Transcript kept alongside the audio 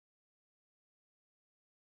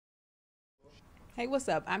Hey, what's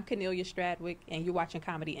up? I'm Kennelia Stradwick, and you're watching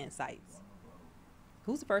Comedy Insights.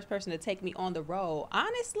 Who's the first person to take me on the road?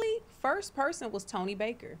 Honestly, first person was Tony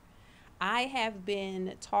Baker. I have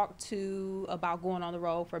been talked to about going on the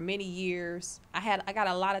road for many years. I got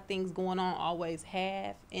a lot of things going on, always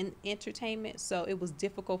have in entertainment, so it was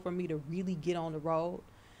difficult for me to really get on the road.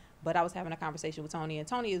 But I was having a conversation with Tony, and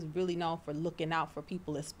Tony is really known for looking out for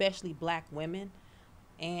people, especially black women.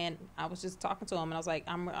 And I was just talking to him, and I was like,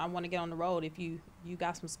 I want to get on the road. If you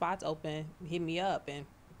got some spots open, hit me up. And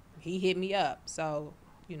he hit me up. So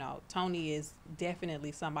Tony is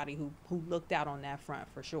definitely somebody who looked out on that front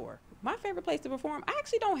for sure. My favorite place to perform, I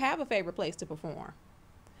actually don't have a favorite place to perform.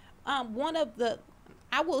 One of the,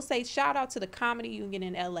 I will say, shout out to the Comedy Union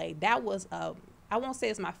in LA. That was I won't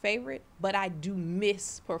say it's my favorite, but I do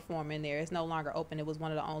miss performing there. It's no longer open. It was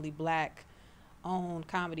one of the only black owned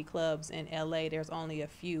comedy clubs in LA. There's only a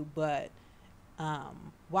few, but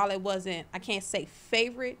while it wasn't, I can't say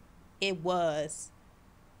favorite, it was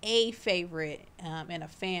a favorite and a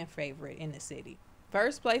fan favorite in the city.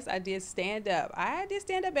 First place I did stand up. I did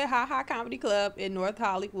stand up at Ha Ha Comedy Club in North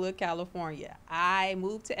Hollywood, California. I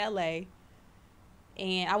moved to LA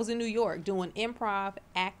and I was in New York doing improv,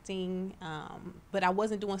 acting, but I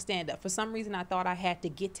wasn't doing stand up. For some reason, I thought I had to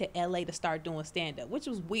get to LA to start doing stand up, which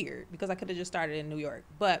was weird because I could have just started in New York.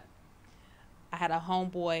 But I had a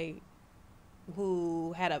homeboy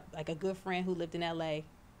who had a good friend who lived in LA,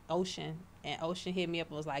 Ocean, and Ocean hit me up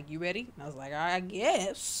and was like, "You ready?" And I was like, "I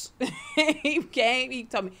guess." He came. He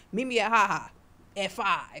told me, "Meet me at Haha at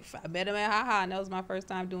 5." I met him at Haha, and that was my first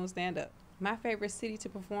time doing stand up. My favorite city to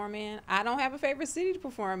perform in? I don't have a favorite city to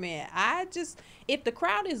perform in. I just, if the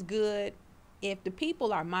crowd is good, if the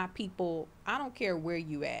people are my people, I don't care where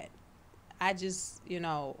you at. I just,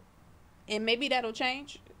 and maybe that'll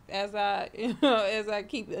change as I, as I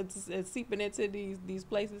keep seeping into these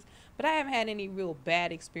places. But I haven't had any real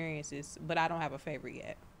bad experiences. But I don't have a favorite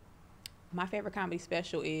yet. My favorite comedy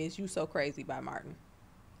special is "You So Crazy" by Martin.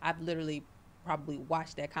 I've literally probably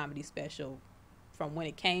watched that comedy special from when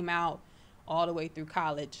it came out all the way through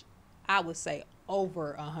college. I would say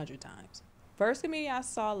over 100 times. First comedian I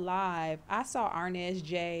saw live, I saw Arnez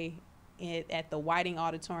J at the Whiting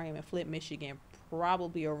Auditorium in Flint, Michigan,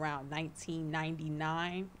 probably around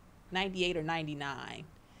 1999, 98 or 99.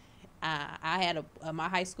 I had my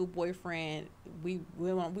high school boyfriend. We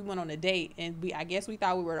went on a date, and I guess we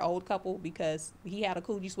thought we were an old couple because he had a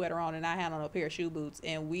Coogee sweater on and I had on a pair of shoe boots,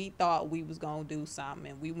 and we thought we was gonna do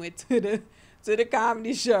something. And we went to the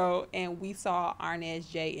comedy show, and we saw Arnez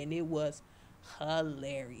J, and it was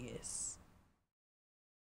hilarious.